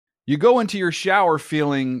You go into your shower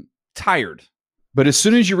feeling tired, but as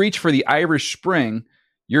soon as you reach for the Irish Spring,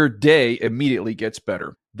 your day immediately gets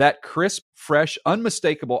better. That crisp, fresh,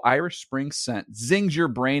 unmistakable Irish Spring scent zings your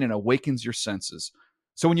brain and awakens your senses.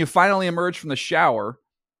 So when you finally emerge from the shower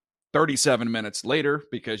 37 minutes later,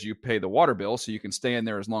 because you pay the water bill so you can stay in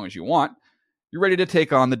there as long as you want, you're ready to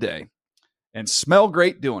take on the day and smell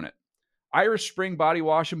great doing it. Irish Spring Body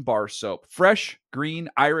Wash and Bar Soap. Fresh, green,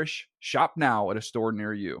 Irish. Shop now at a store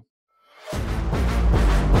near you.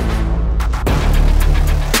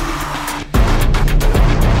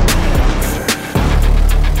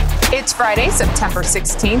 It's Friday, September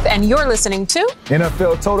 16th, and you're listening to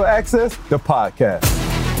NFL Total Access, the podcast.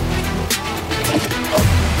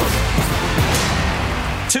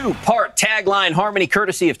 Two-part tagline harmony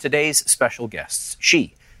courtesy of today's special guests.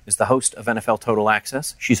 She is the host of NFL Total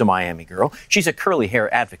Access. She's a Miami girl. She's a curly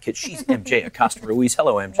hair advocate. She's MJ Acosta-Ruiz.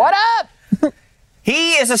 Hello, MJ. What up?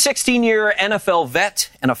 He is a 16-year NFL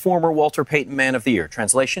vet and a former Walter Payton Man of the Year.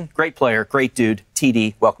 Translation, great player, great dude.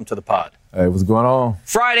 TD, welcome to the pod. Hey, what's going on?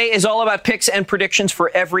 Friday is all about picks and predictions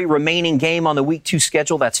for every remaining game on the Week 2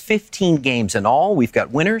 schedule. That's 15 games in all. We've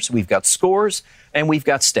got winners, we've got scores, and we've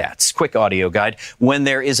got stats. Quick audio guide. When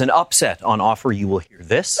there is an upset on offer, you will hear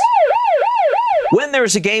this. When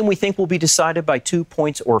there's a game we think will be decided by 2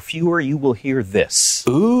 points or fewer, you will hear this.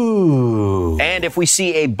 Ooh. And if we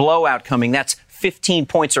see a blowout coming, that's 15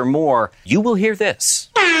 points or more, you will hear this.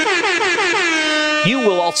 You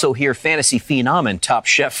will also hear fantasy phenom and top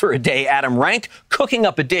chef for a day, Adam Rank, cooking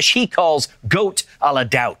up a dish he calls Goat a la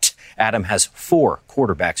Doubt. Adam has 4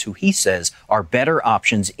 quarterbacks who he says are better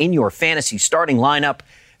options in your fantasy starting lineup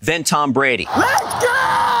than Tom Brady. Let's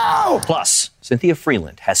go! Plus, Cynthia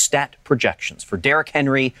Freeland has stat projections for Derrick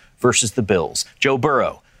Henry versus the Bills, Joe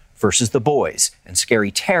Burrow versus the Boys, and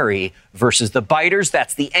Scary Terry versus the Biters.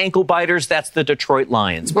 That's the ankle biters. That's the Detroit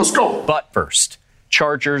Lions. Let's go. But first,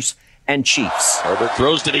 Chargers and Chiefs. Herbert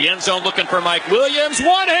throws to the end zone looking for Mike Williams.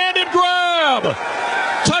 One-handed grab.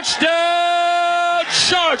 Touchdown,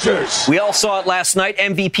 Chargers. We all saw it last night.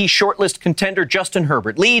 MVP shortlist contender Justin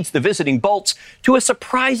Herbert leads the visiting Bolts to a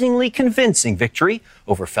surprisingly convincing victory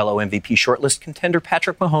over fellow MVP shortlist contender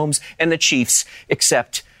Patrick Mahomes and the Chiefs,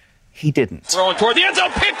 except he didn't. Throwing toward the end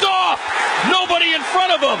zone, picked off. Nobody in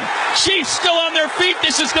front of him. Chiefs still on their feet.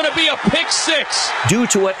 This is going to be a pick 6. Due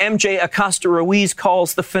to what MJ Acosta-Ruiz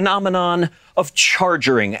calls the phenomenon of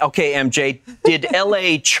chargering. Okay, MJ, did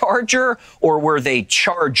LA charger or were they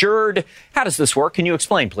chargered? How does this work? Can you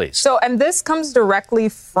explain, please? So, and this comes directly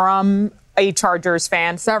from a Chargers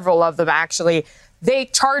fan, several of them actually. They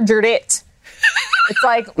chargered it. It's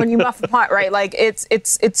like when you muff a punt, right? Like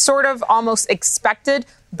it's sort of almost expected,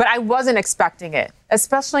 but I wasn't expecting it,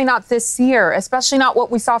 especially not this year, especially not what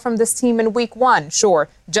we saw from this team in week 1. Sure,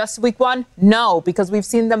 just week 1? No, because we've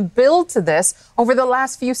seen them build to this over the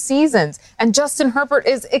last few seasons. And Justin Herbert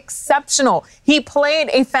is exceptional. He played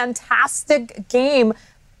a fantastic game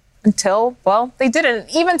until, well, they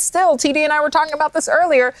didn't. Even still, TD and I were talking about this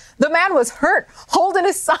earlier, the man was hurt, holding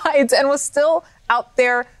his sides, and was still out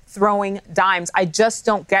there throwing dimes. I just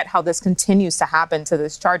don't get how this continues to happen to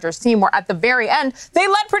this Chargers team, where at the very end, they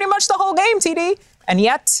led pretty much the whole game, TD. And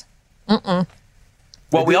yet, Well,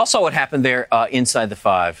 we all saw what happened there inside the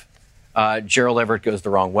 5. Gerald Everett goes the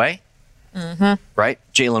wrong way. Right?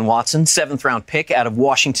 Jalen Watson, 7th-round pick out of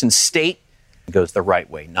Washington State, goes the right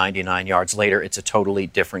way. 99 yards later, it's a totally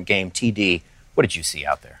different game. TD, what did you see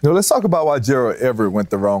out there? Let's talk about why Gerald Everett went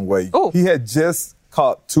the wrong way. Ooh. He had just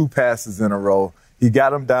caught 2 passes in a row. He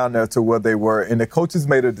got them down there to where they were, and the coaches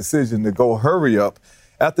made a decision to go hurry up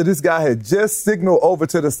after this guy had just signaled over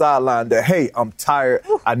to the sideline that, hey, I'm tired.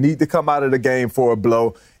 I need to come out of the game for a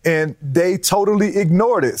blow. And they totally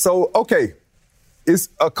ignored it. So, okay, it's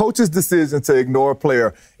a coach's decision to ignore a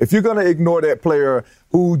player. If you're going to ignore that player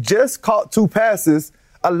who just caught 2 passes,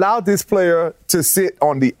 allow this player to sit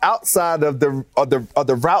on the outside of the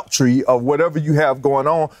route tree of whatever you have going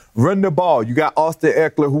on. Run the ball. You got Austin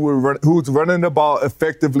Eckler who's running the ball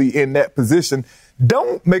effectively in that position.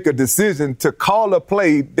 Don't make a decision to call a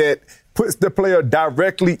play that puts the player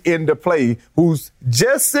directly in the play who's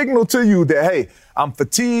just signaled to you that, hey, I'm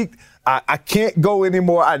fatigued. I can't go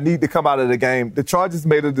anymore. I need to come out of the game. The Chargers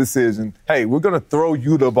made a decision. Hey, we're going to throw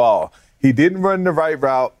you the ball. He didn't run the right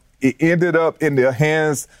route. It ended up in the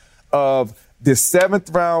hands of the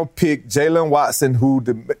 7th-round pick, Jalen Watson, who,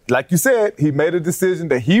 like you said, he made a decision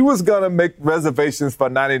that he was going to make reservations for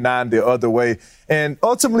 99 the other way. And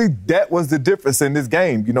ultimately, that was the difference in this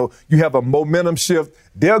game. You know, you have a momentum shift.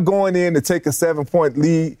 They're going in to take a 7-point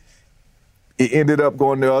lead. It ended up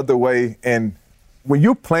going the other way. And when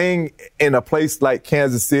you're playing in a place like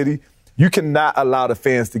Kansas City, You cannot allow the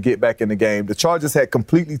fans to get back in the game. The Chargers had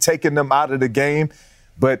completely taken them out of the game,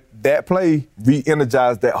 but that play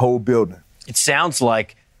re-energized that whole building. It sounds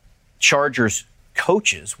like Chargers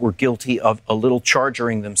coaches were guilty of a little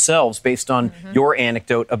chargering themselves based on your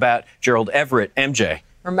anecdote about Gerald Everett. MJ.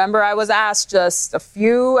 Remember, I was asked just a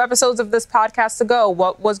few episodes of this podcast ago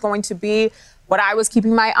what was going to be what I was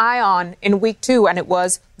keeping my eye on in week 2, and it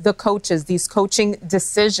was the coaches, these coaching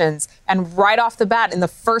decisions. And right off the bat, in the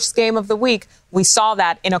first game of the week, we saw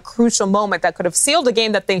that in a crucial moment that could have sealed a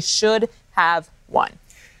game that they should have won.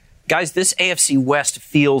 Guys, this AFC West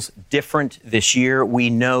feels different this year. We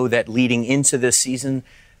know that leading into this season,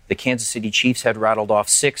 the Kansas City Chiefs had rattled off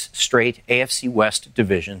 6 straight AFC West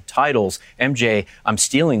division titles. MJ, I'm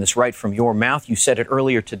stealing this right from your mouth. You said it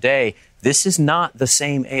earlier today. This is not the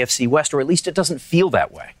same AFC West, or at least it doesn't feel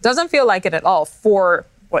that way. Doesn't feel like it at all. For,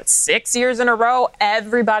 6 years in a row,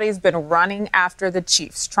 everybody's been running after the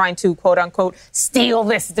Chiefs, trying to, quote unquote, steal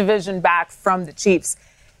this division back from the Chiefs.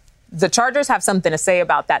 The Chargers have something to say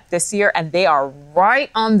about that this year, and they are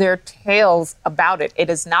right on their tails about it.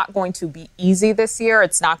 It is not going to be easy this year.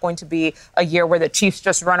 It's not going to be a year where the Chiefs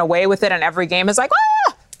just run away with it and every game is like,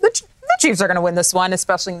 the Chiefs are going to win this one,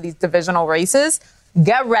 especially in these divisional races.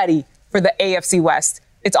 Get ready for the AFC West.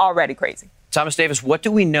 It's already crazy. Thomas Davis, what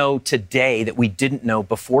do we know today that we didn't know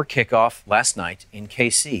before kickoff last night in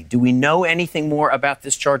KC? Do we know anything more about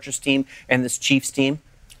this Chargers team and this Chiefs team?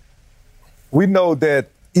 We know that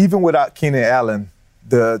even without Keenan Allen,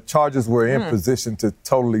 the Chargers were in position to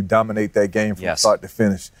totally dominate that game from start to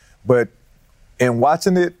finish. But in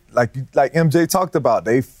watching it, like MJ talked about,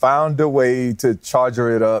 they found a way to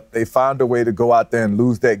charger it up. They found a way to go out there and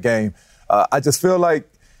lose that game. I just feel like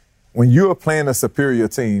when you're playing a superior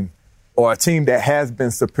team, or a team that has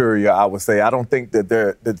been superior, I would say. I don't think that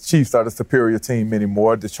the Chiefs are the superior team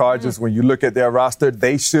anymore. The Chargers, when you look at their roster,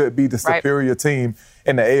 they should be the superior team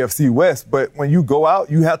in the AFC West. But when you go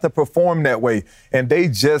out, you have to perform that way. And they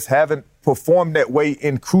just haven't performed that way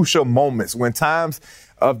in crucial moments. When times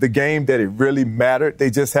of the game that it really mattered, they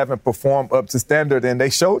just haven't performed up to standard. And they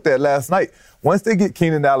showed that last night. Once they get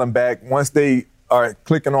Keenan Allen back, once they are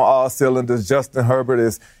clicking on all cylinders, Justin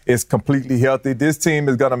Herbert is completely healthy. This team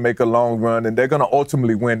is going to make a long run, and they're going to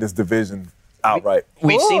ultimately win this division outright.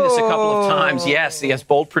 We've seen this a couple of times. Yes,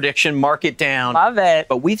 bold prediction, mark it down. Love it.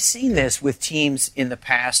 But we've seen this with teams in the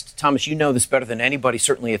past. Thomas, you know this better than anybody,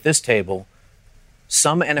 certainly at this table.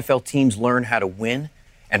 Some NFL teams learn how to win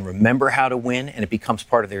and remember how to win, and it becomes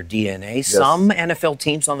part of their DNA. Yes. Some NFL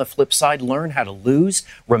teams, on the flip side, learn how to lose,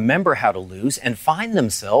 remember how to lose, and find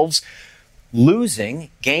themselves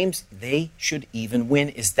losing games they should even win.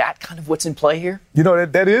 Is that kind of what's in play here? You know,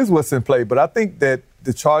 that is what's in play. But I think that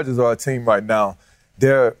the Chargers are a team right now.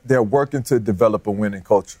 They're working to develop a winning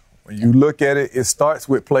culture. When you look at it, it starts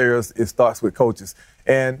with players. It starts with coaches.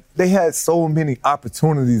 And they had so many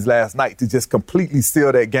opportunities last night to just completely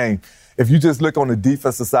seal that game. If you just look on the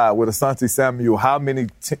defensive side with Asante Samuel, how many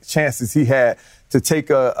chances he had to take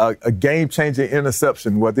a game-changing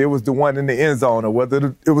interception, whether it was the one in the end zone or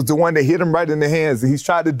whether it was the one that hit him right in the hands. He's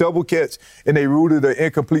tried to double catch, and they rooted an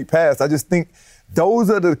incomplete pass. I just think those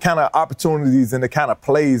are the kind of opportunities and the kind of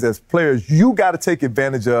plays as players you got to take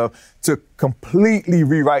advantage of to completely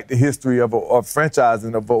rewrite the history of a franchise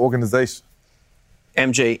and of an organization.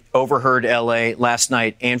 MJ, overheard L.A. last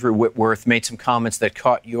night. Andrew Whitworth made some comments that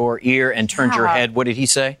caught your ear and turned your head. What did he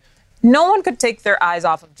say? No one could take their eyes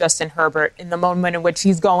off of Justin Herbert in the moment in which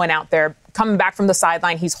he's going out there, coming back from the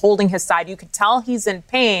sideline. He's holding his side. You could tell he's in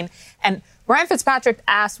pain. And Ryan Fitzpatrick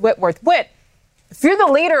asked Whitworth, if you're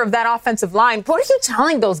the leader of that offensive line, what are you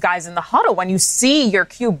telling those guys in the huddle when you see your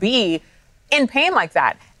QB in pain like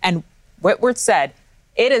that? And Whitworth said,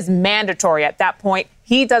 it is mandatory at that point.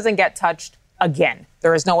 He doesn't get touched again.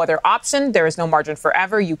 There is no other option. There is no margin for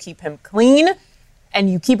error. You keep him clean and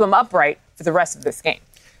you keep him upright for the rest of this game.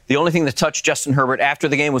 The only thing that touched Justin Herbert after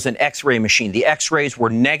the game was an X-ray machine. The X-rays were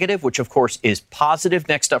negative, which, of course, is positive.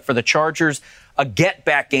 Next up for the Chargers, a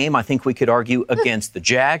get-back game, I think we could argue, against the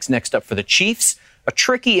Jags. Next up for the Chiefs, a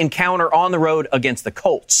tricky encounter on the road against the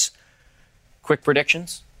Colts. Quick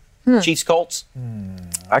predictions? Chiefs-Colts?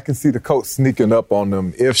 I can see the Colts sneaking up on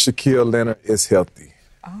them if Shaquille Leonard is healthy.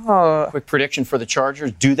 Quick prediction for the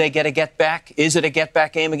Chargers. Do they get a get-back? Is it a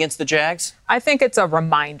get-back game against the Jags? I think it's a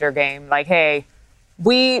reminder game. Like, hey,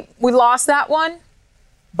 we lost that one,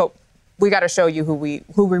 but we got to show you who we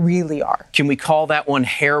really are. Can we call that one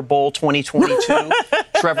Hair Bowl 2022?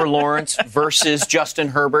 Trevor Lawrence versus Justin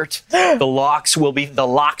Herbert. The locks will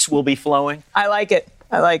be flowing. I like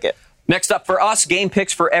it. Next up for us, game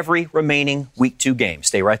picks for every remaining Week 2 game.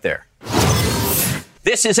 Stay right there.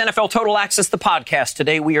 This is NFL Total Access, the podcast.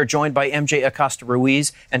 Today we are joined by MJ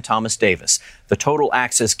Acosta-Ruiz and Thomas Davis. The Total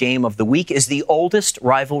Access game of the week is the oldest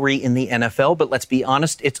rivalry in the NFL, but let's be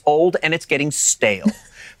honest, it's old and it's getting stale.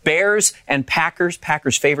 Bears and Packers.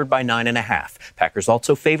 Packers favored by 9.5. Packers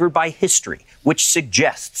also favored by history, which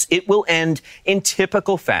suggests it will end in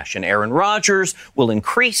typical fashion. Aaron Rodgers will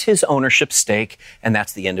increase his ownership stake, and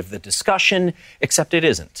that's the end of the discussion, except it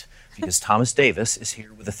isn't, because Thomas Davis is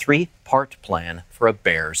here with a 3-part plan for a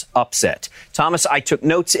Bears upset. Thomas, I took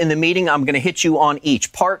notes in the meeting. I'm going to hit you on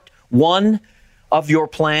each. Part 1 of your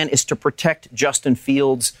plan is to protect Justin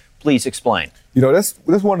Fields. Please explain. You know, that's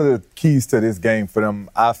one of the keys to this game for them.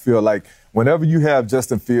 I feel like whenever you have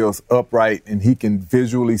Justin Fields upright and he can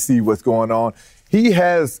visually see what's going on, he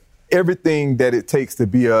has everything that it takes to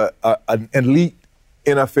be an elite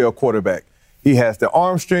NFL quarterback. He has the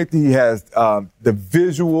arm strength. He has the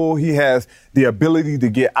visual. He has the ability to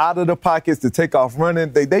get out of the pockets, to take off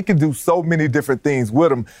running. They can do so many different things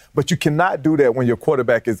with him, but you cannot do that when your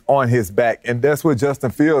quarterback is on his back. And that's what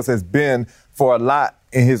Justin Fields has been for a lot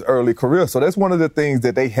in his early career. So that's one of the things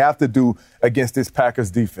that they have to do against this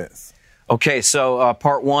Packers defense. Okay, so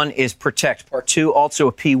part 1 is protect. Part 2, also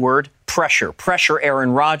a P word, pressure. Pressure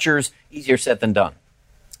Aaron Rodgers. Easier said than done.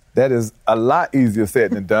 That is a lot easier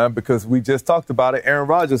said than done because we just talked about it. Aaron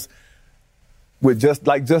Rodgers, with just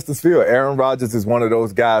like Justin Fields, Aaron Rodgers is one of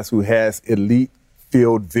those guys who has elite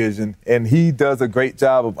field vision, and he does a great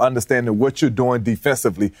job of understanding what you're doing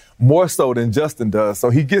defensively, more so than Justin does. So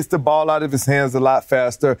he gets the ball out of his hands a lot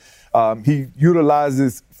faster. He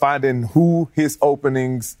utilizes finding who his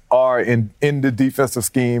openings are in the defensive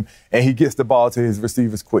scheme, and he gets the ball to his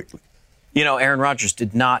receivers quickly. You know, Aaron Rodgers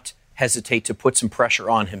did not hesitate to put some pressure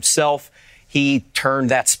on himself. He turned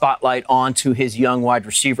that spotlight on to his young wide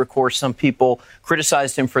receiver core. Some people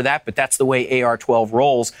criticized him for that, but that's the way AR-12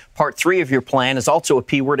 rolls. Part 3 of your plan is also a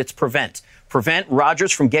P word. It's prevent. Prevent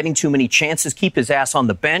Rodgers from getting too many chances. Keep his ass on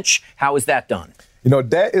the bench. How is that done? You know,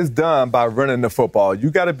 that is done by running the football. You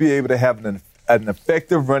got to be able to have an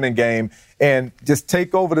effective running game and just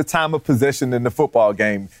take over the time of possession in the football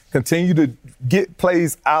game. Continue to get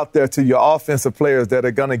plays out there to your offensive players that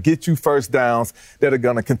are going to get you first downs, that are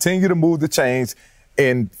going to continue to move the chains,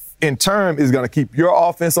 and in turn is going to keep your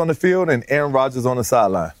offense on the field and Aaron Rodgers on the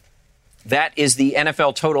sideline. That is the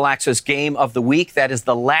NFL Total Access game of the week. That is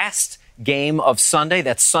the last game of Sunday.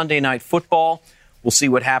 That's Sunday Night Football. We'll see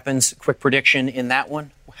what happens. Quick prediction in that one.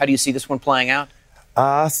 How do you see this one playing out?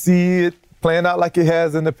 I see it playing out like it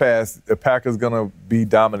has in the past. The Packers going to be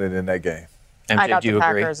dominant in that game. MJ, I got do you the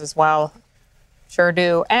agree? Packers as well. Sure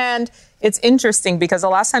do. And it's interesting because the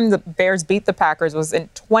last time the Bears beat the Packers was in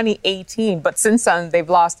 2018. But since then, they've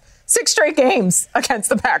lost 6 straight games against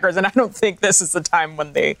the Packers. And I don't think this is the time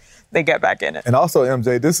when they get back in it. And also,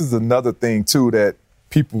 MJ, this is another thing, too, that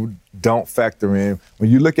people don't factor in. When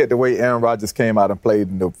you look at the way Aaron Rodgers came out and played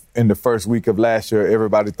in the first week of last year,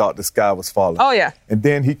 everybody thought the sky was falling. Oh, yeah. And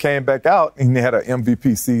then he came back out and he had an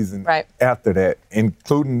MVP season after that,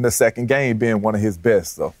 including the second game being one of his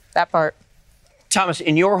best. So that part. Thomas,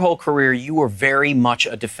 in your whole career, you were very much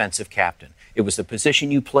a defensive captain. It was the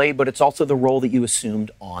position you played, but it's also the role that you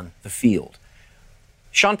assumed on the field.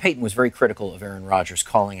 Sean Payton was very critical of Aaron Rodgers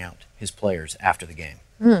calling out his players after the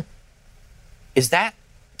game. Does that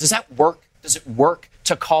work? Does it work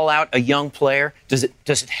to call out a young player? Does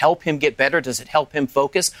it help him get better? Does it help him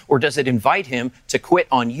focus? Or does it invite him to quit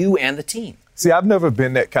on you and the team? See, I've never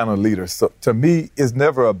been that kind of leader. So to me, it's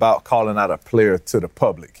never about calling out a player to the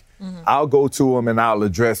public. I'll go to him and I'll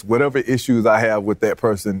address whatever issues I have with that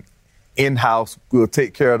person in-house. We'll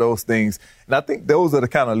take care of those things. And I think those are the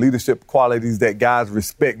kind of leadership qualities that guys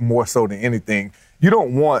respect more so than anything. You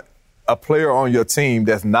don't want a player on your team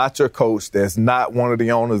that's not your coach, that's not one of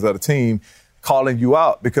the owners of the team, calling you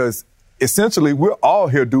out, because essentially we're all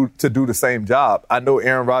here to do the same job. I know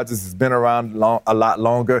Aaron Rodgers has been around a lot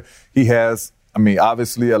longer. He has,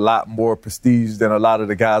 obviously a lot more prestige than a lot of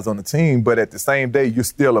the guys on the team, but at the same day, you're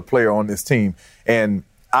still a player on this team. And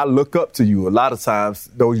I look up to you. A lot of times,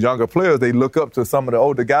 those younger players, they look up to some of the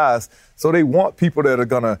older guys, so they want people that are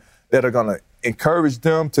gonna encourage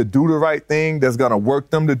them to do the right thing, that's going to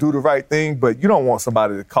work them to do the right thing. But you don't want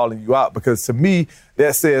somebody calling you out, because to me,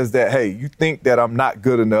 that says that, hey, you think that I'm not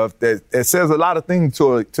good enough. That it says a lot of things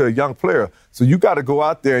to a young player. So you got to go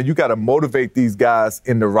out there and you got to motivate these guys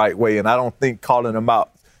in the right way. And I don't think calling them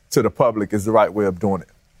out to the public is the right way of doing it.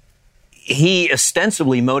 He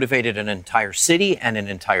ostensibly motivated an entire city and an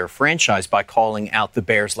entire franchise by calling out the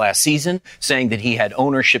Bears last season, saying that he had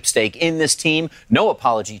ownership stake in this team. No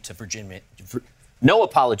apology to Virginia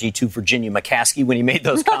McCaskey when he made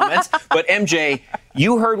those comments. But MJ,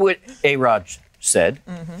 you heard what A-Rod said.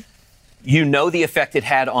 Mm-hmm. You know the effect it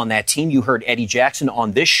had on that team. You heard Eddie Jackson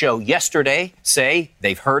on this show yesterday say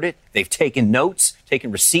they've heard it. They've taken notes,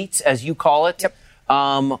 taken receipts, as you call it. Yep.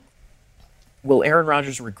 Will Aaron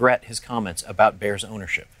Rodgers regret his comments about Bears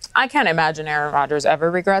ownership? I can't imagine Aaron Rodgers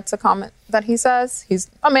ever regrets a comment that he says.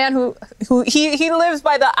 He's a man who he lives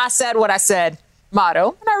by the "I said what I said"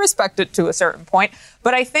 motto, and I respect it to a certain point.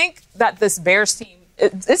 But I think that this Bears team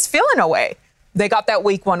is feeling away. They got that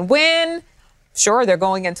Week 1 win. Sure, they're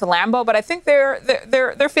going into Lambeau, but I think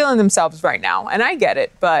they're feeling themselves right now, and I get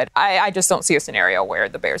it. But I just don't see a scenario where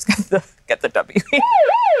the Bears get the W.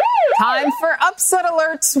 Time for upset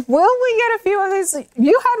alerts. Will we get a few of these?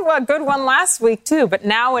 You had a good one last week too, but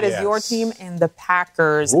now it is your team and the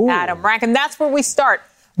Packers. Ooh. Adam Rank, and that's where we start.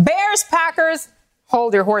 Bears, Packers.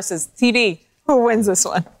 Hold your horses. TD, who wins this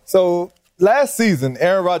one? So last season,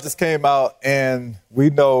 Aaron Rodgers came out, and we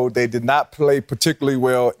know they did not play particularly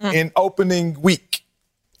well in opening week.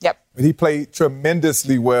 Yep. But he played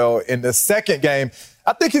tremendously well in the second game.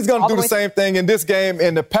 I think he's going to do the same thing in this game,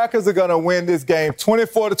 and the Packers are going to win this game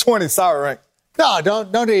 24-20. Sorry, Rank. No,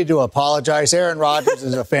 don't need to apologize. Aaron Rodgers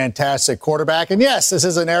is a fantastic quarterback. And yes, this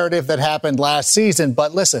is a narrative that happened last season.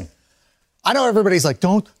 But listen, I know everybody's like,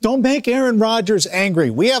 don't make Aaron Rodgers angry.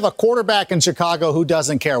 We have a quarterback in Chicago who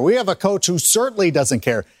doesn't care. We have a coach who certainly doesn't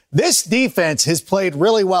care. This defense has played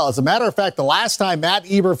really well. As a matter of fact, the last time Matt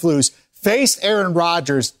Eberflus faced Aaron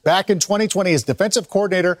Rodgers back in 2020 as defensive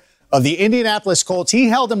coordinator of the Indianapolis Colts, he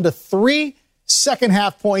held him to 3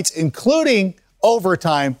 second-half points, including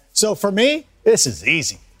overtime. So for me, this is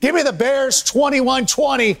easy. Give me the Bears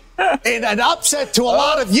 21-20 in an upset to a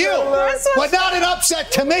lot of you, but not an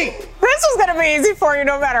upset to me. This was going to be easy for you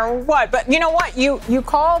no matter what. But you know what? You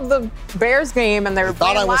called the Bears game, and they were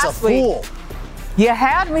playing last week. Fool. You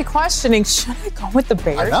had me questioning, should I go with the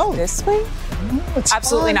Bears this week?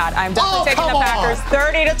 Absolutely not. I'm definitely taking the Packers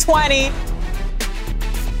 30-20.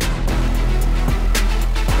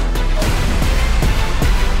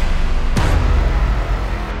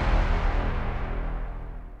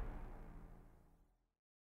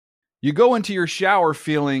 You go into your shower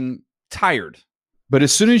feeling tired, but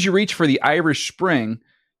as soon as you reach for the Irish Spring,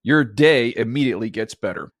 your day immediately gets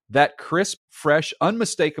better. That crisp, fresh,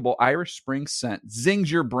 unmistakable Irish Spring scent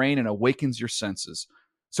zings your brain and awakens your senses.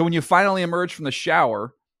 So when you finally emerge from the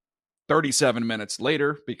shower, 37 minutes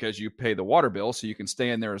later, because you pay the water bill so you can stay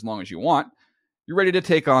in there as long as you want, you're ready to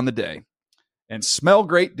take on the day and smell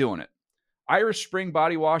great doing it. Irish Spring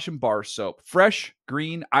Body Wash and Bar Soap. Fresh,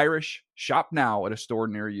 green, Irish. Shop now at a store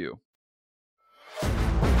near you.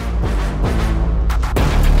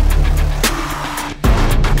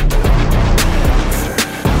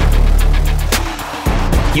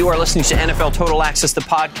 You are listening to NFL Total Access, the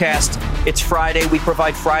podcast. It's Friday. We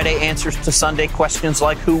provide Friday answers to Sunday questions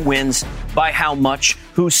like who wins, by how much,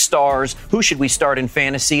 who stars, who should we start in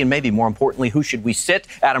fantasy, and maybe more importantly, who should we sit?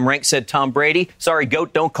 Adam Rank said Tom Brady. Sorry,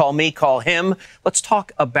 GOAT, don't call me, call him. Let's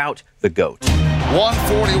talk about the GOAT.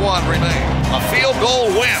 1:41 remain. A field goal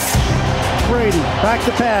win. Brady, back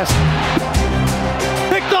to pass.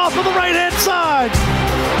 Picked off on the right-hand side.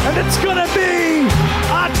 And it's going to be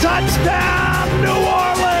a touchdown, New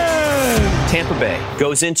Orleans! Tampa Bay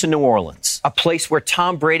goes into New Orleans, a place where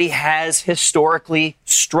Tom Brady has historically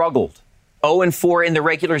struggled. 0-4 in the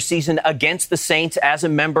regular season against the Saints as a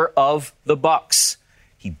member of the Bucs.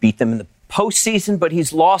 He beat them in the postseason, but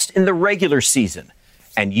he's lost in the regular season.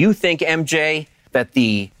 And you think, MJ, that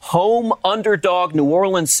the home underdog New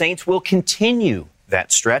Orleans Saints will continue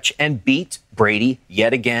that stretch and beat Brady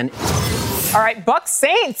yet again? All right, Bucs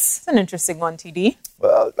Saints. It's an interesting one, TD.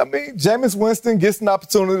 Well, I mean, Jameis Winston gets an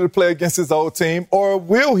opportunity to play against his old team, or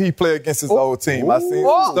will he play against his old team? I seen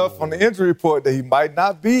some stuff on the injury report that he might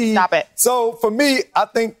not be. Stop it. So, for me, I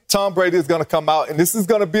think Tom Brady is going to come out, and this is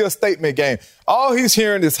going to be a statement game. All he's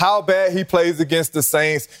hearing is how bad he plays against the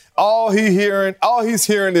Saints. All he's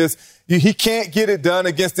hearing is he can't get it done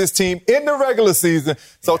against this team in the regular season.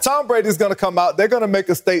 So Tom Brady is going to come out. They're going to make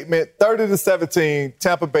a statement. 30-17.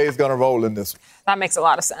 Tampa Bay is going to roll in this one. That makes a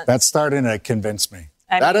lot of sense. That's starting to convince me.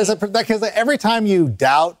 Because every time you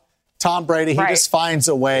doubt Tom Brady, he just finds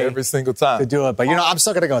a way every single time to do it. But, I'm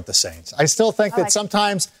still going to go with the Saints. I still think that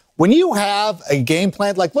sometimes when you have a game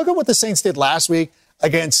plan, like look at what the Saints did last week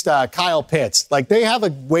against Kyle Pitts. Like they have a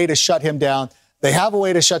way to shut him down. They have a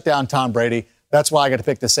way to shut down Tom Brady. That's why I got to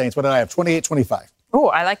pick the Saints. What did I have? 28-25. Oh,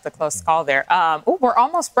 I like the close call there. We're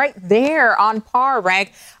almost right there on par,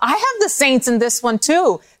 Rank. I have the Saints in this one,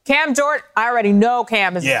 too. Cam Jordan, I already know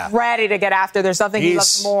Cam is ready to get after. There's nothing he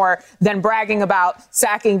loves more than bragging about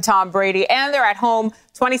sacking Tom Brady. And they're at home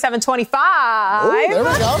 27-25. Ooh, there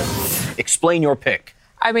we go. Explain your pick.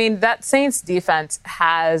 I mean, that Saints defense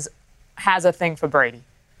has a thing for Brady.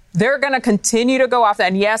 They're going to continue to go after.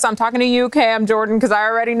 And yes, I'm talking to you, Cam Jordan, because I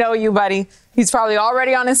already know you, buddy. He's probably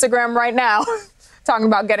already on Instagram right now talking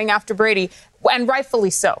about getting after Brady, and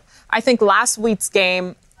rightfully so. I think last week's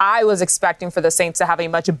game, I was expecting for the Saints to have a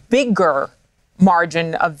much bigger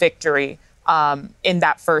margin of victory in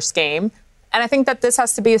that first game. And I think that this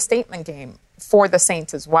has to be a statement game for the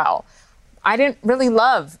Saints as well. I didn't really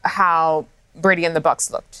love how Brady and the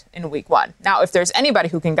Bucs looked in week 1. Now, if there's anybody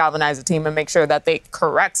who can galvanize a team and make sure that they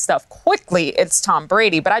correct stuff quickly, it's Tom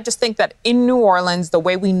Brady. But I just think that in New Orleans, the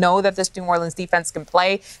way we know that this New Orleans defense can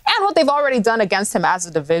play and what they've already done against him as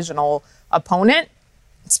a divisional opponent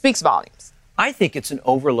speaks volumes. I think it's an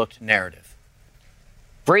overlooked narrative.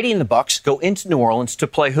 Brady and the Bucs go into New Orleans to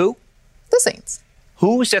play who? The Saints.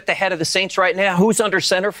 Who's at the head of the Saints right now? Who's under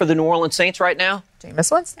center for the New Orleans Saints right now?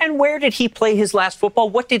 Jameis Winston. And where did he play his last football?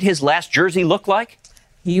 What did his last jersey look like?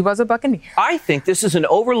 He was a Buccaneer. I think this is an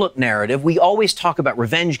overlooked narrative. We always talk about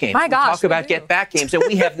revenge games. My gosh, we talk about get-back games. And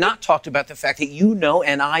we have not talked about the fact that you know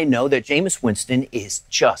and I know that Jameis Winston is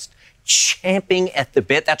just champing at the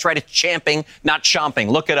bit. That's right, it's champing, not chomping.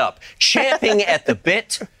 Look it up. Champing at the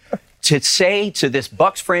bit to say to this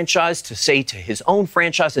Bucs franchise, to say to his own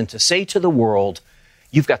franchise, and to say to the world,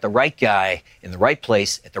 you've got the right guy in the right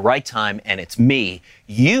place at the right time, and it's me.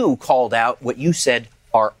 You called out what you said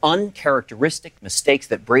are uncharacteristic mistakes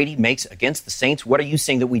that Brady makes against the Saints. What are you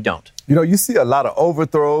saying that we don't? You know, you see a lot of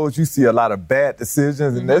overthrows. You see a lot of bad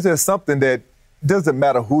decisions. And there's just something that doesn't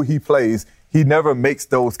matter who he plays. He never makes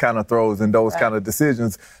those kind of throws and those kind of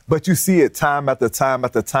decisions. But you see it time after time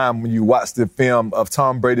after time when you watch the film of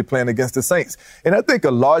Tom Brady playing against the Saints. And I think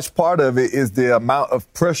a large part of it is the amount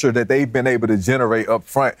of pressure that they've been able to generate up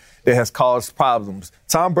front that has caused problems.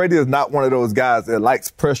 Tom Brady is not one of those guys that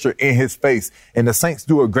likes pressure in his face. And the Saints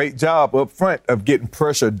do a great job up front of getting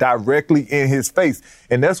pressure directly in his face.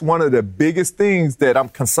 And that's one of the biggest things that I'm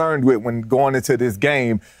concerned with when going into this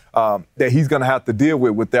game that he's going to have to deal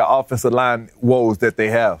with their offensive line woes that they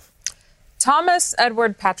have. Thomas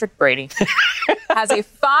Edward Patrick Brady has a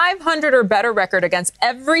 500 or better record against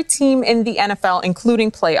every team in the NFL,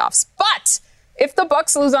 including playoffs. But if the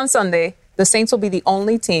Bucs lose on Sunday, the Saints will be the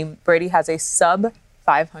only team Brady has a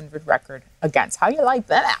sub-500 record against. How you like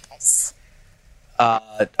that, Apples?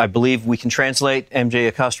 I believe we can translate. MJ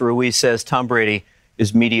Acosta-Ruiz says Tom Brady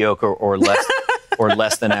is mediocre or less or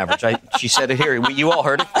less than average. She said it here. You all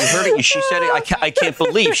heard it. You heard it. She said it. I can't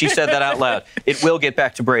believe she said that out loud. It will get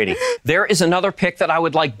back to Brady. There is another pick that I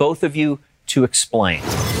would like both of you to explain.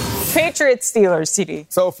 Patriots-Steelers, CD.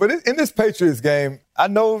 So in this Patriots game, I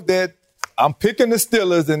know that I'm picking the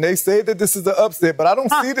Steelers, and they say that this is an upset, but I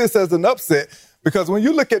don't see this as an upset because when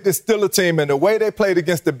you look at this Steelers team and the way they played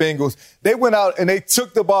against the Bengals, they went out and they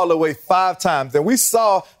took the ball away 5 times. And we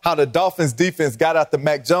saw how the Dolphins defense got after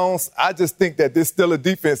Mac Jones. I just think that this Steelers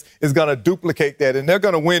defense is going to duplicate that, and they're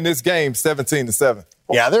going to win this game 17-7.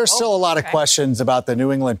 Yeah, there's still a lot of questions about the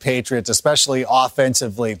New England Patriots, especially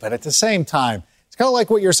offensively. But at the same time, it's kind of like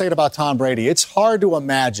what you're saying about Tom Brady. It's hard to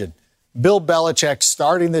imagine Bill Belichick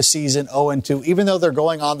starting the season 0-2, even though they're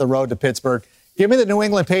going on the road to Pittsburgh. Give me the New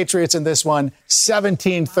England Patriots in this one,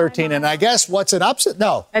 17-13. And I guess what's an upset?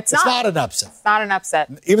 No, it's not an upset. It's not an upset.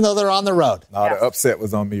 Even though they're on the road. No, the upset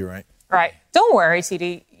was on me, right? Right. Don't worry,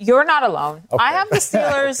 CD. You're not alone. Okay. I have the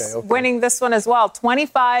Steelers winning this one as well,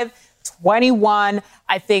 25-21.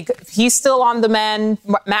 I think he's still on the mend.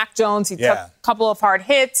 Mac Jones, he took a couple of hard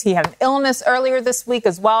hits. He had an illness earlier this week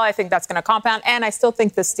as well. I think that's going to compound. And I still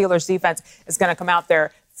think the Steelers defense is going to come out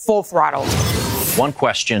there full throttle. One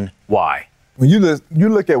question, why? When you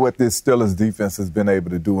look at what this Steelers defense has been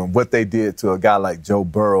able to do and what they did to a guy like Joe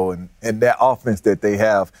Burrow and that offense that they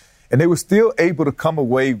have, and they were still able to come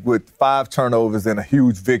away with 5 turnovers and a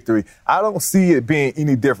huge victory. I don't see it being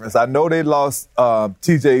any difference. I know they lost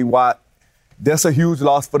T.J. Watt. That's a huge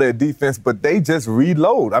loss for their defense, but they just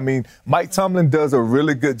reload. I mean, Mike Tomlin does a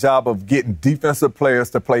really good job of getting defensive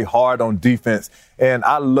players to play hard on defense. And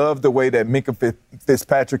I love the way that Minkah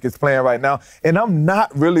Fitzpatrick is playing right now. And I'm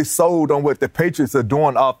not really sold on what the Patriots are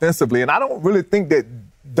doing offensively. And I don't really think that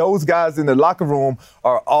those guys in the locker room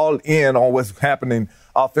are all in on what's happening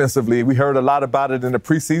offensively. We heard a lot about it in the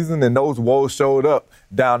preseason, and those woes showed up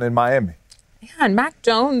down in Miami. Yeah, and Mac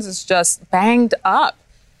Jones is just banged up.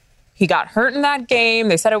 He got hurt in that game.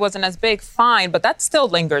 They said it wasn't as big, fine, but that still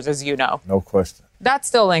lingers, as you know. No question. That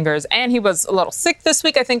still lingers. And he was a little sick this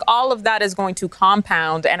week. I think all of that is going to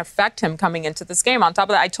compound and affect him coming into this game. On top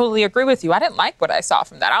of that, I totally agree with you. I didn't like what I saw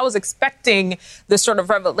from that. I was expecting this sort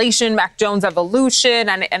of revelation, Mac Jones evolution,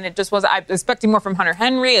 and it just was. I was expecting more from Hunter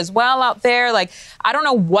Henry as well out there. Like, I don't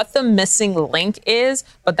know what the missing link is,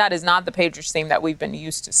 but that is not the Patriots team that we've been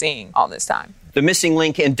used to seeing all this time. The missing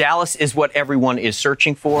link in Dallas is what everyone is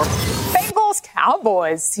searching for. Bengals,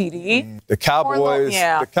 Cowboys, TD. The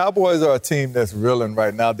Cowboys are a team that's reeling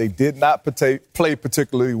right now. They did not play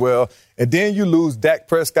particularly well. And then you lose Dak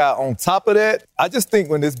Prescott on top of that. I just think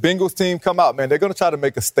when this Bengals team come out, man, they're going to try to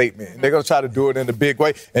make a statement. And they're going to try to do it in a big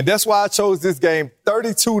way. And that's why I chose this game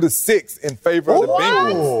 32-6 in favor of the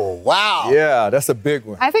Bengals. Wow. Yeah, that's a big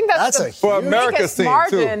one. I think that's the for America's team,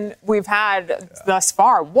 margin we've had thus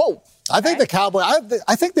far. Whoa. I think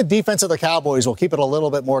I think the defense of the Cowboys will keep it a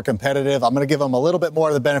little bit more competitive. I'm going to give them a little bit more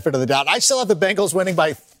of the benefit of the doubt. I still have the Bengals winning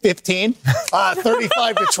by 15,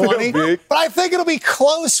 35-20. But I think it'll be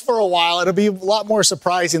close for a while. It'll be a lot more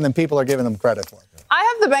surprising than people are giving them credit for.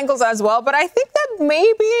 I have the Bengals as well, but I think that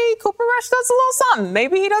maybe Cooper Rush does a little something.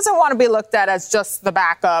 Maybe he doesn't want to be looked at as just the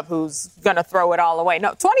backup who's going to throw it all away.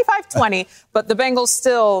 No, 25-20, but the Bengals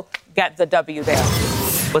still get the W there.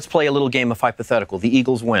 Let's play a little game of hypothetical. The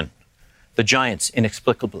Eagles win. The Giants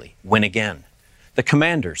inexplicably win again. The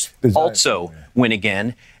Commanders also win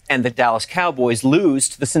again. And the Dallas Cowboys lose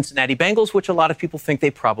to the Cincinnati Bengals, which a lot of people think they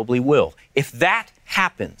probably will. If that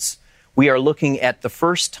happens, we are looking at the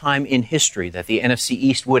first time in history that the NFC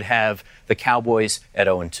East would have the Cowboys at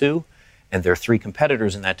 0-2 and their three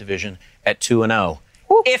competitors in that division at 2-0.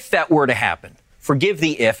 If that were to happen, forgive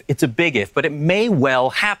the if, it's a big if, but it may well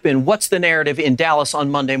happen. What's the narrative in Dallas on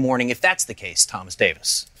Monday morning if that's the case, Thomas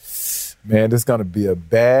Davis? Man, this is going to be a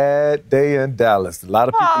bad day in Dallas. A lot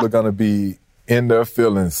of people are going to be in their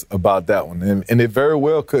feelings about that one. And it very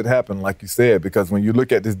well could happen, like you said, because when you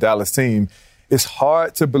look at this Dallas team, it's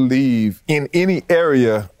hard to believe in any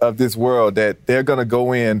area of this world that they're going to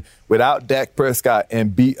go in without Dak Prescott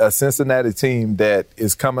and beat a Cincinnati team that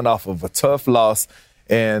is coming off of a tough loss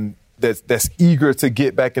and that's eager to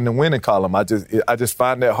get back in the winning column. I just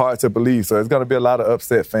find that hard to believe. So there's going to be a lot of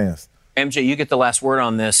upset fans. MJ, you get the last word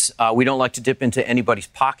on this. We don't like to dip into anybody's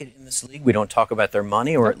pocket in this league. We don't talk about their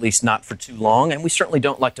money, or at least not for too long. And we certainly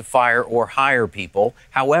don't like to fire or hire people.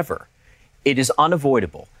 However, it is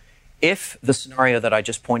unavoidable. If the scenario that I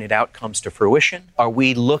just pointed out comes to fruition, are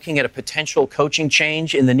we looking at a potential coaching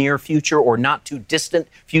change in the near future or not too distant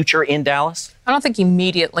future in Dallas? I don't think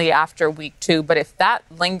immediately after week 2, but if that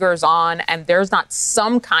lingers on and there's not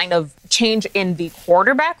some kind of change in the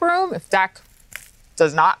quarterback room, if Dak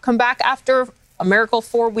does not come back after a miracle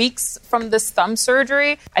 4 weeks from this thumb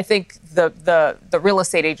surgery, I think the real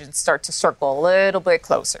estate agents start to circle a little bit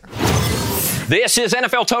closer. This is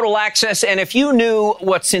NFL Total Access, and if you knew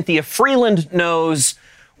what Cynthia Freeland knows,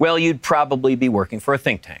 well, you'd probably be working for a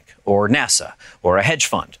think tank or NASA or a hedge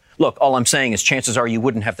fund. Look, all I'm saying is chances are you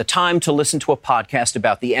wouldn't have the time to listen to a podcast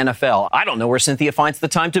about the NFL. I don't know where Cynthia finds the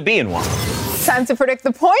time to be in one. Time to predict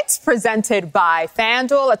the points, presented by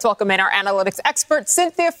FanDuel. Let's welcome in our analytics expert,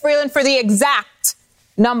 Cynthia Freeland, for the exact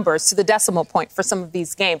numbers to the decimal point for some of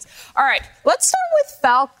these games. All right, let's start with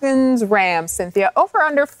Falcons-Rams, Cynthia. Over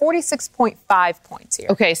under 46.5 points here.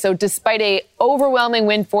 Okay, so despite a overwhelming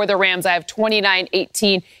win for the Rams, I have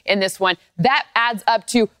 29-18 in this one. That adds up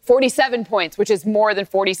to 47 points, which is more than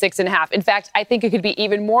 46.5. In fact, I think it could be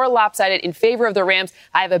even more lopsided in favor of the Rams.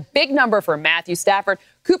 I have a big number for Matthew Stafford.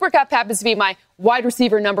 Cooper Kupp happens to be my wide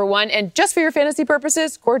receiver number 1. And just for your fantasy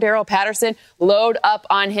purposes, Cordarrelle Patterson, load up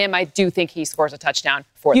on him. I do think he scores a touchdown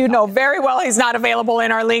for you know very well he's not available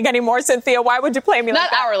in our league anymore, Cynthia. Why would you play me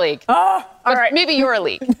like that? Not our league. Oh, all right. Maybe your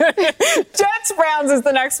league. Jets-Browns is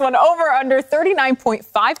the next one. Over under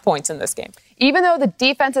 39.5 points in this game. Even though the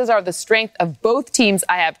defenses are the strength of both teams,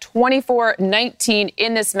 I have 24-19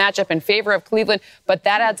 in this matchup in favor of Cleveland, but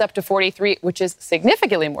that adds up to 43, which is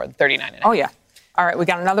significantly more than 39.5. Oh, yeah. All right, we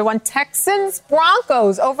got another one.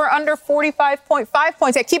 Texans-Broncos, over under 45.5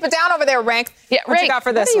 points. Yeah, keep it down over there, Rank. Yeah, what Rank, you got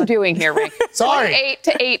for this what are you doing here, Rank? Sorry.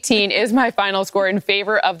 28-18 is my final score in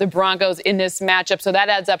favor of the Broncos in this matchup. So that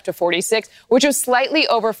adds up to 46, which is slightly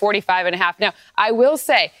over 45.5. Now, I will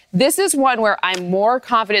say, this is one where I'm more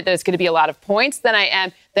confident that it's going to be a lot of points than I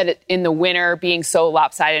am that in the winner being so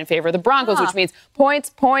lopsided in favor of the Broncos, which means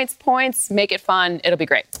points, make it fun. It'll be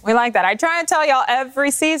great. We like that. I try and tell y'all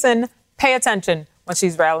every season, pay attention when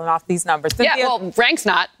she's rattling off these numbers. Yeah, well, Rank's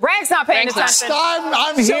not. Rank's not paying attention.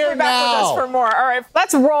 I'm She'll here be back now. with us for more. All right,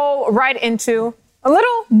 let's roll right into a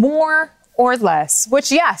little more or less,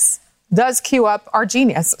 which, yes, does cue up our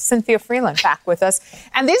genius, Cynthia Freeland, back with us.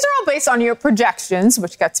 And these are all based on your projections,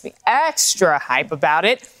 which gets me extra hype about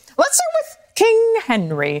it. Let's start with King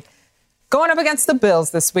Henry. Going up against the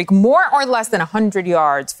Bills this week, more or less than 100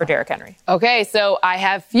 yards for Derrick Henry? Okay, so I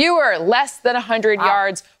have less than 100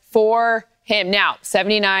 yards for him. Now,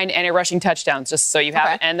 79 and a rushing touchdowns, just so you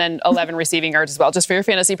have it, and then 11 receiving yards as well, just for your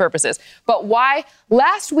fantasy purposes. But why?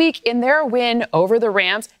 Last week in their win over the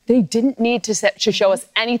Rams, they didn't need to show us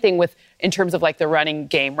anything in terms of like the running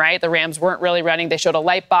game, right? The Rams weren't really running. They showed a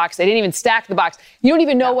light box. They didn't even stack the box. You don't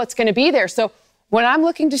even know what's going to be there. So when I'm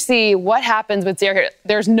looking to see what happens with Derrick,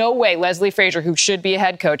 there's no way Leslie Frazier, who should be a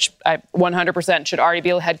head coach, 100% should already be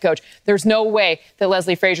a head coach, there's no way that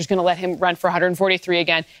Leslie Frazier is going to let him run for 143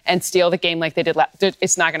 again and steal the game like they did last.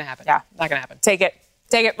 It's not going to happen. Yeah, not going to happen. Take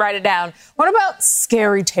it, write it down. What about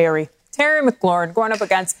Scary Terry? Terry McLaurin going up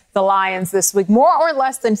against the Lions this week. More or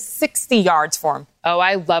less than 60 yards for him. Oh,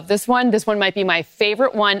 I love this one. This one might be my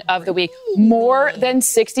favorite one of the week. More than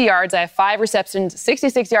 60 yards. I have 5 receptions,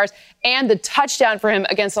 66 yards, and the touchdown for him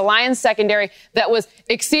against the Lions secondary that was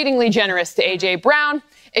exceedingly generous to A.J. Brown,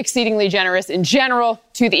 exceedingly generous in general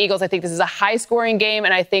to the Eagles. I think this is a high-scoring game,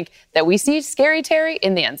 and I think that we see Scary Terry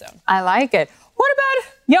in the end zone. I like it. What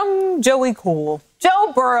about young Joey Cool?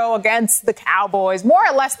 Joe Burrow against the Cowboys. More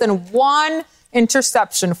or less than 1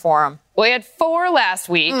 interception for him. Well, he had 4 last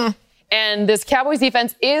week, and this Cowboys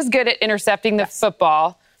defense is good at intercepting the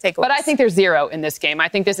football. But I think there's 0 in this game. I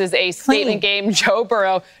think this is a statement game. Joe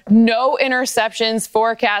Burrow, no interceptions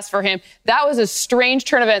forecast for him. That was a strange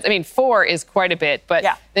turn of events. I mean, 4 is quite a bit, but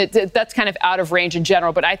that's kind of out of range in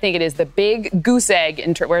general. But I think it is the big goose egg.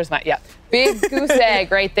 Big goose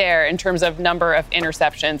egg right there in terms of number of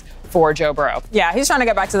interceptions for Joe Burrow. Yeah, he's trying to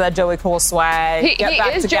get back to that Joey Cool swag. He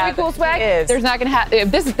is Joey Cool swag. There's not going to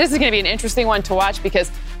have. This is going to be an interesting one to watch because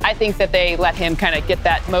I think that they let him kind of get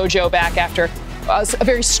that mojo back after a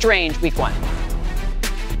very strange week 1.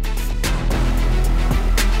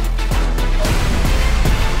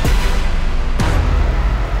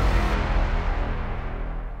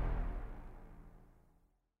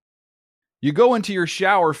 You go into your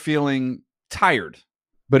shower feeling tired,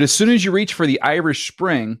 but as soon as you reach for the Irish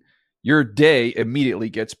Spring, your day immediately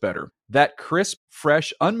gets better. That crisp,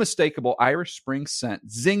 fresh, unmistakable Irish Spring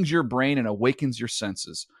scent zings your brain and awakens your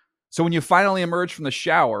senses. So when you finally emerge from the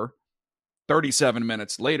shower, 37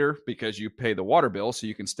 minutes later, because you pay the water bill so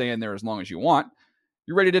you can stay in there as long as you want,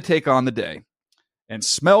 you're ready to take on the day and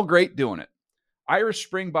smell great doing it. Irish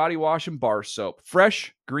Spring Body Wash and Bar Soap.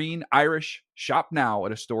 Fresh, green, Irish. Shop now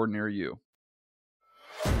at a store near you.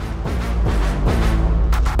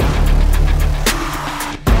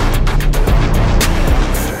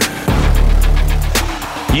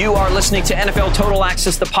 You are listening to NFL Total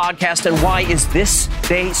Access, the podcast. And why is this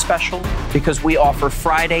day special? Because we offer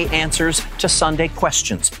Friday answers to Sunday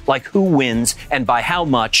questions, like who wins and by how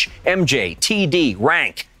much. MJ, TD,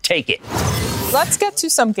 rank, take it. Let's get to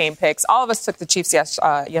some game picks. All of us took the Chiefs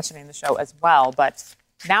yesterday in the show as well, but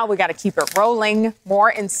now we got to keep it rolling. More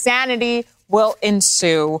insanity will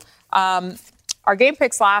ensue. Our game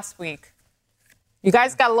picks last week, you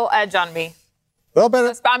guys got a little edge on me. A little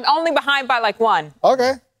bit. I'm only behind by like 1.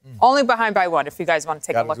 Okay. Only behind by 1, if you guys want to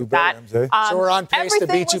take a look at that. So we're on pace to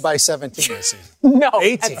beat you by 17 this season. No,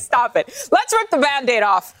 18. Stop it. Let's rip the Band-Aid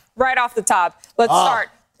off right off the top. Let's start.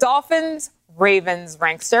 Dolphins, Ravens,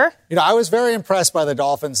 Rankster. You know, I was very impressed by the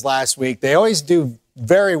Dolphins last week. They always do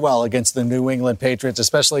very well against the New England Patriots,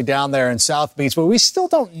 especially down there in South Beach, but we still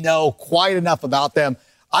don't know quite enough about them.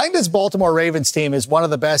 I think this Baltimore Ravens team is one of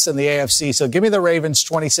the best in the AFC, so give me the Ravens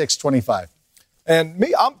 26-25. And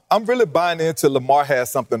me, I'm really buying into Lamar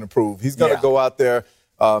has something to prove. He's going to go out there.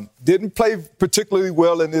 Didn't play particularly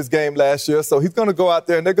well in this game last year, so he's going to go out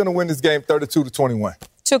there and they're going to win this game 32-21.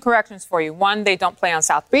 2 corrections for you. 1, they don't play on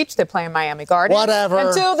South Beach. They play in Miami Gardens. Whatever.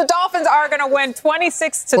 And 2, the Dolphins are going to win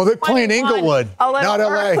 26-21. Well, they're playing Inglewood, a little not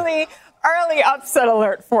LA. Early upset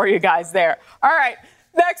alert for you guys there. All right,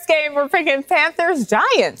 next game, we're picking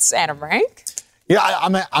Panthers-Giants. Adam Rank. Yeah,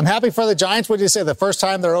 I'm happy for the Giants. What did you say? The first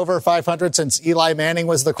time they're over 500 since Eli Manning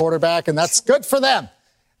was the quarterback, and that's good for them.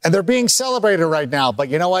 And they're being celebrated right now. But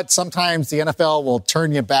you know what? Sometimes the NFL will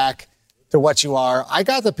turn you back to what you are. I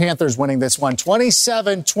got the Panthers winning this one,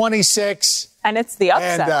 27-26. And it's the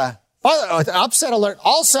upset. And upset alert.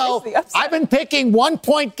 Also, I've been picking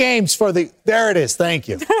 1-point games for the – there it is. Thank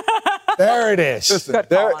you. There it is. Listen,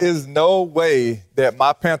 there is no way that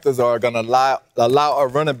my Panthers are going to allow a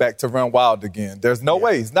running back to run wild again. There's no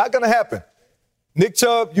way. It's not going to happen. Nick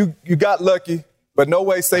Chubb, you got lucky, but no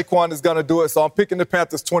way Saquon is going to do it. So I'm picking the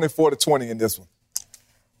Panthers 24-20 in this one.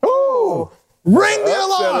 Ooh. Ring the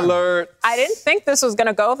alarm. Alert. I didn't think this was going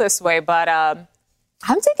to go this way, but I'm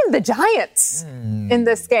taking the Giants in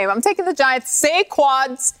this game. I'm taking the Giants.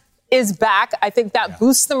 Saquon is back. I think that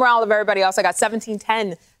boosts the morale of everybody else. I got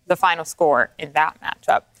 17-10, the final score in that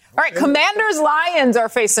matchup. All right, Commanders-Lions are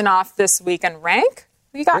facing off this weekend. Rank?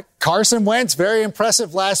 Who you got? Carson Wentz, very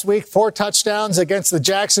impressive last week. 4 touchdowns against the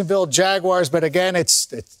Jacksonville Jaguars. But again, it's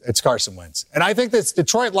Carson Wentz. And I think this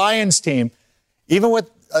Detroit Lions team, even with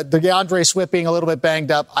DeAndre Swift being a little bit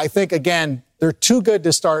banged up, I think, again, they're too good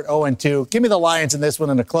to start 0-2. Give me the Lions in this one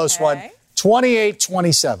in a close one.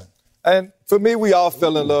 28-27. And for me, we all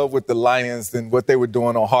fell in love with the Lions and what they were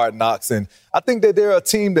doing on Hard Knocks. And I think that they're a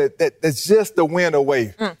team that's just a win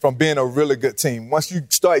away from being a really good team. Once you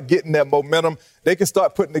start getting that momentum, they can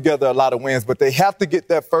start putting together a lot of wins. But they have to get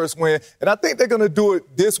that first win. And I think they're going to do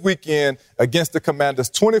it this weekend against the Commanders,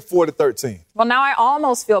 24-13. Well, now I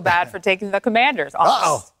almost feel bad for taking the Commanders.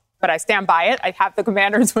 Uh-oh. But I stand by it. I have the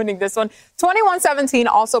Commanders winning this one. 21-17,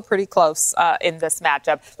 also pretty close in this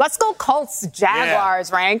matchup. Let's go Colts,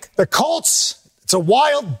 Jaguars, Rank. The Colts, it's a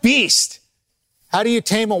wild beast. How do you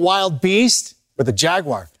tame a wild beast? With a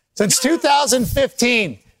Jaguar. Since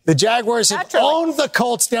 2015, the Jaguars have owned the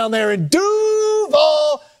Colts down there in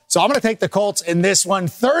Duval. So I'm going to take the Colts in this one,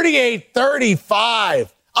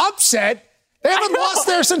 38-35. Upset. They haven't lost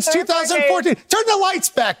there since 2014. Turn the lights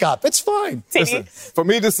back up. It's fine. Listen, for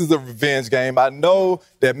me, this is a revenge game. I know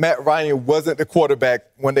that Matt Ryan wasn't the quarterback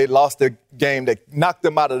when they lost their game that knocked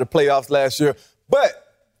them out of the playoffs last year. But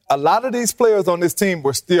a lot of these players on this team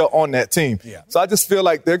were still on that team. Yeah. So I just feel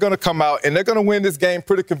like they're going to come out and they're going to win this game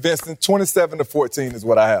pretty convincing. 27-14 is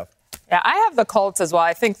what I have. Yeah, I have the Colts as well.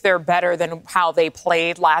 I think they're better than how they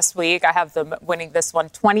played last week. I have them winning this one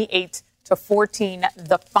 28-14,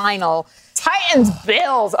 the final. Titans,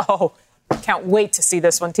 Bills. Oh, can't wait to see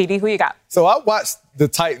this one. TD, who you got? So I watched the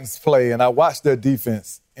Titans play, and I watched their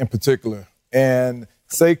defense in particular. And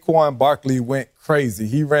Saquon Barkley went crazy.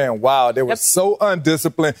 He ran wild. They were so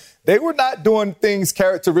undisciplined. They were not doing things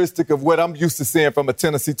characteristic of what I'm used to seeing from a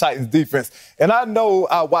Tennessee Titans defense. And I know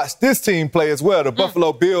I watched this team play as well, the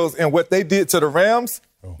Buffalo Bills, and what they did to the Rams.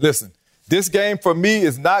 Listen. This game, for me,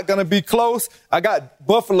 is not going to be close. I got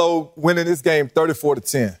Buffalo winning this game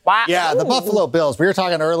 34-10. Wow. Yeah, the Buffalo Bills. We were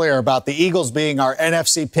talking earlier about the Eagles being our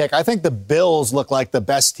NFC pick. I think the Bills look like the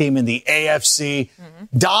best team in the AFC.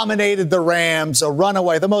 Dominated the Rams, a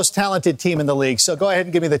runaway, the most talented team in the league. So go ahead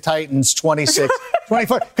and give me the Titans 26-24.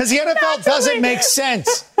 Because the NFL doesn't make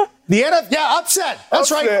sense. The NFL, upset.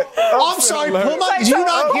 That's right. I'm sorry, Puma. Did you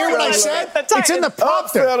not hear what I said? It's in the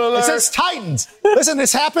prompter. It says Titans. Listen,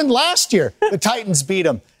 this happened last year. The Titans beat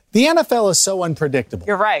them. The NFL is so unpredictable.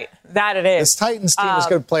 You're right. That it is. This Titans team is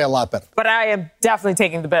going to play a lot better. But I am definitely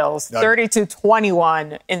taking the Bills.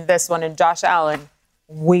 32-21 in this one. And Josh Allen,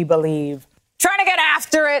 we believe. Trying to get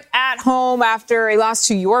after it at home after a loss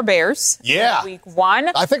to your Bears in week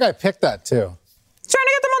 1. I think I picked that, too. Trying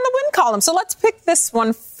to get them on the win column. So let's pick this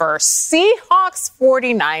one first. Seahawks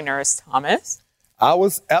 49ers, Thomas. I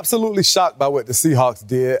was absolutely shocked by what the Seahawks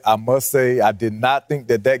did. I must say, I did not think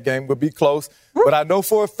that game would be close. But I know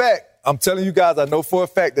for a fact, I'm telling you guys, I know for a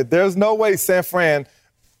fact that there's no way San Fran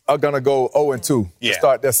are going to go 0-2 to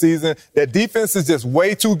start their season. Their defense is just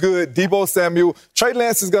way too good. Deebo Samuel, Trey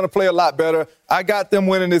Lance is going to play a lot better. I got them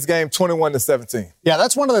winning this game 21-17. Yeah,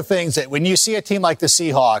 that's one of the things that when you see a team like the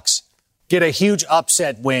Seahawks get a huge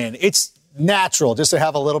upset win, it's natural just to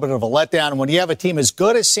have a little bit of a letdown. When you have a team as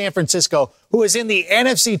good as San Francisco, who was in the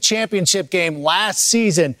NFC Championship game last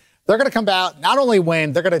season, they're going to come out, not only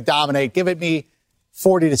win, they're going to dominate. Give it me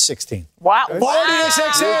 40-16. Wow. 40-16.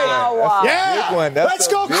 Wow. Yeah. Let's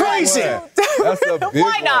go crazy. That's a big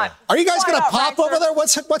Why not? Are you guys going to pop over there?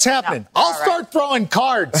 What's happening? No. I'll start throwing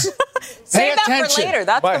cards. Save that for later.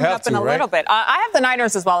 That's coming up in a little bit. I have the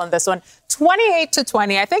Niners as well in this one.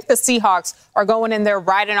 28-20. I think the Seahawks are going in there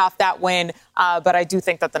riding off that win, but I do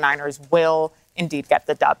think that the Niners will indeed get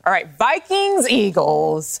the dub. All right, Vikings,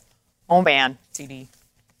 Eagles. Oh, man, TD.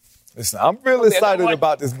 Listen, I'm really excited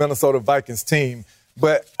about this Minnesota Vikings team,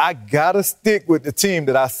 but I got to stick with the team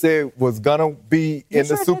that I said was going to be in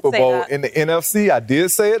the Super Bowl in the NFC. I did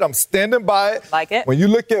say it. I'm standing by it. Like it. When you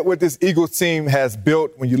look at what this Eagles team has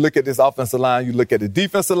built, when you look at this offensive line, you look at the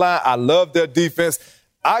defensive line, I love their defense.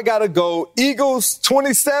 I got to go Eagles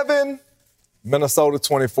 27, Minnesota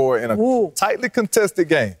 24 in a tightly contested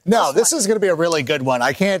game. No, this is going to be a really good one.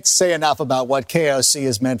 I can't say enough about what KOC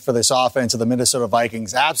has meant for this offense of the Minnesota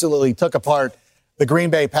Vikings. Absolutely took apart the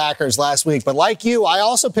Green Bay Packers last week. But like you, I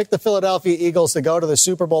also picked the Philadelphia Eagles to go to the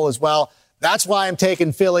Super Bowl as well. That's why I'm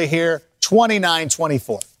taking Philly here,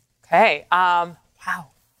 29-24. Okay. Wow.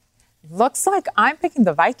 Looks like I'm picking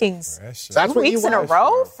the Vikings That's 2 weeks in a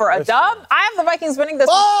row for a dub. I have the Vikings winning this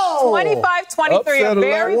 25-23, a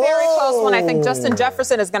very, very close one. I think Justin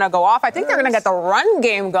Jefferson is going to go off. I think they're going to get the run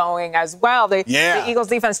game going as well. The Eagles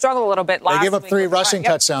defense struggled a little bit last week. They gave up 3 rushing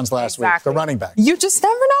touchdowns last week, the running back. You just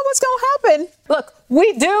never know what's going to happen. Look,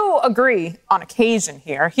 we do agree on occasion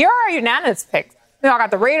here. Here are our unanimous picks. We all got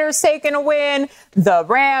the Raiders taking a win, the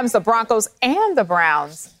Rams, the Broncos, and the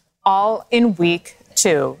Browns all in week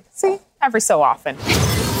 2. See, every so often.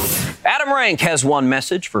 Adam Rank has one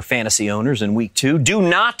message for fantasy owners in week 2. Do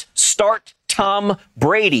not start Tom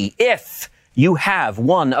Brady if you have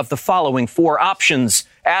one of the following 4 options.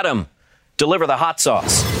 Adam, deliver the hot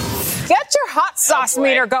sauce. Get your hot sauce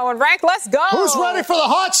meter going, Rank. Let's go. Who's ready for the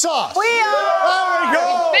hot sauce? We are. There we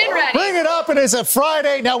go. Been ready. Bring it up. It is a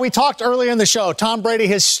Friday. Now, we talked earlier in the show. Tom Brady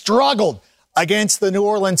has struggled against the New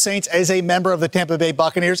Orleans Saints as a member of the Tampa Bay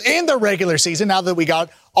Buccaneers in the regular season. Now that we got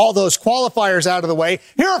all those qualifiers out of the way,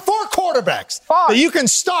 here are 4 quarterbacks that you can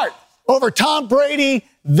start over Tom Brady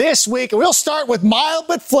this week. And we'll start with mild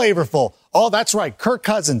but flavorful. Oh, that's right, Kirk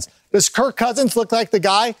Cousins. Does Kirk Cousins look like the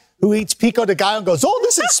guy who eats pico de gallo and goes, oh,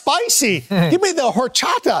 this is spicy. Give me the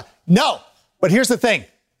horchata. No. But here's the thing.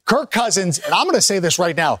 Kirk Cousins, and I'm going to say this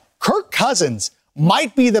right now, Kirk Cousins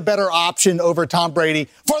might be the better option over Tom Brady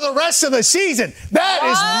for the rest of the season. That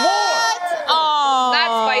is more. Oh, that's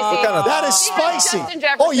spicy. That is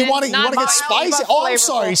spicy. Oh, you want to get spicy? Oh, I'm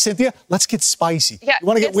sorry, Cynthia. Let's get spicy. Yeah, you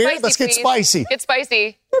want to get weird? Spicy, Let's get please. spicy. Get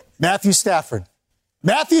spicy. Matthew Stafford.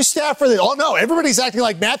 Oh, no, everybody's acting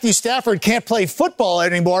like Matthew Stafford can't play football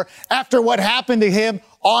anymore after what happened to him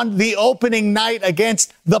on the opening night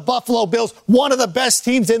against the Buffalo Bills, one of the best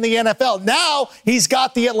teams in the NFL. Now he's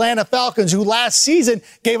got the Atlanta Falcons, who last season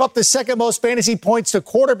gave up the second most fantasy points to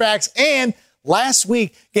quarterbacks and last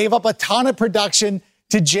week gave up a ton of production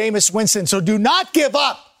to Jameis Winston. So do not give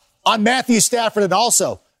up on Matthew Stafford, and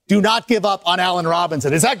also do not give up on Allen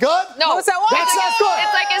Robinson. Is that good? No, What's that one? That's not good.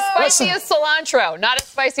 It's like as spicy as cilantro. Not as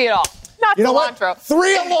spicy at all. not You know cilantro. what?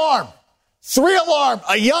 3 alarm. 3 alarm.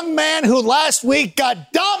 A young man who last week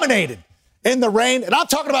got dominated in the rain. And I'm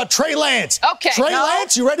talking about Trey Lance. Okay. Trey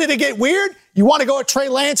Lance, you ready to get weird? You want to go at Trey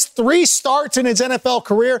Lance? 3 starts in his NFL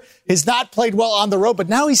career. Has not played well on the road, but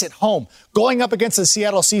now he's at home going up against the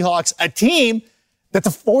Seattle Seahawks, a team that the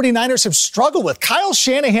 49ers have struggled with. Kyle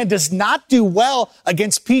Shanahan does not do well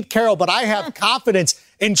against Pete Carroll, but I have confidence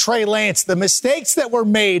in Trey Lance. The mistakes that were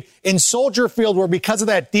made in Soldier Field were because of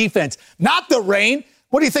that defense, not the rain.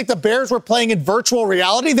 What do you think? The Bears were playing in virtual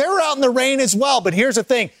reality? They were out in the rain as well. But here's the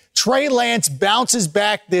thing. Trey Lance bounces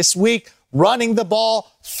back this week, running the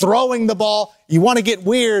ball, throwing the ball. You want to get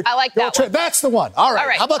weird. I like that one. That's the one. All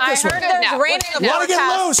right. How about this one? I heard there's raining You want to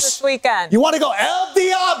get loose this weekend. You want to go El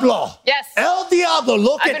Diablo. Yes. El Diablo.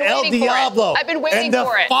 Look I've at been El waiting for it. Diablo. I've been waiting and the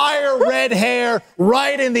for it. fire red hair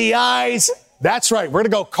right in the eyes. That's right. We're going to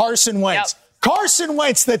go Carson Wentz. Yep. Carson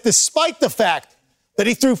Wentz, that despite the fact that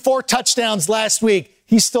he threw 4 touchdowns last week,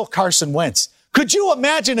 he's still Carson Wentz. Could you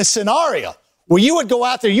imagine a scenario where you would go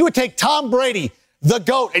out there, you would take Tom Brady, the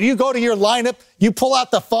GOAT, and you go to your lineup, you pull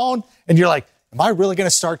out the phone, and you're like, am I really going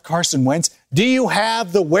to start Carson Wentz? Do you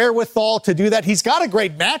have the wherewithal to do that? He's got a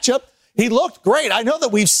great matchup. He looked great. I know that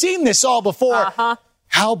we've seen this all before.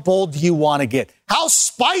 How bold do you want to get? How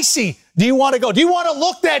spicy do you want to go? Do you want to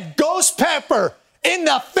look that ghost pepper in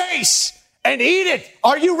the face and eat it?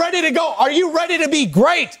 Are you ready to go? Are you ready to be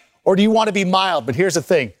great? Or do you want to be mild? But here's the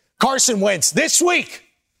thing. Carson Wentz this week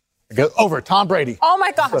over Tom Brady. Oh,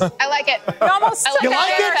 my gosh. I like it. You almost I like You took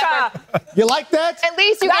like America. it? You like that? At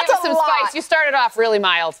least you That's gave us a some lot. spice. You started off really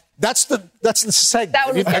mild. That's the segment.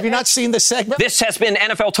 That was- Have you not seen the segment? This has been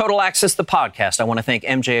NFL Total Access, the podcast. I want to thank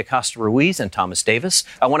MJ Acosta-Ruiz and Thomas Davis.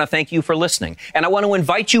 I want to thank you for listening. And I want to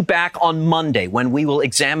invite you back on Monday when we will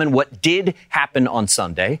examine what did happen on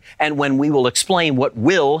Sunday and when we will explain what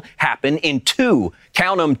will happen in 2,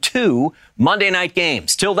 count them 2, Monday night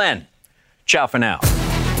games. Till then, ciao for now.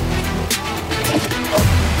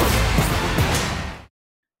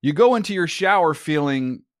 You go into your shower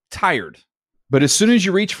feeling tired, but as soon as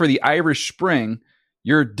you reach for the Irish Spring,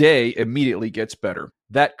 your day immediately gets better.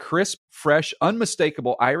 That crisp, fresh,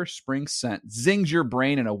 unmistakable Irish Spring scent zings your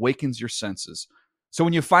brain and awakens your senses. So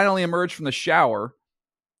when you finally emerge from the shower,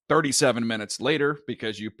 37 minutes later,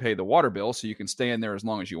 because you pay the water bill so you can stay in there as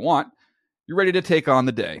long as you want, you're ready to take on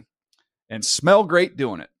the day and smell great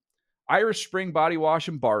doing it. Irish Spring Body Wash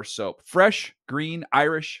and Bar Soap. Fresh, green,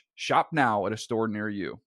 Irish. Shop now at a store near you.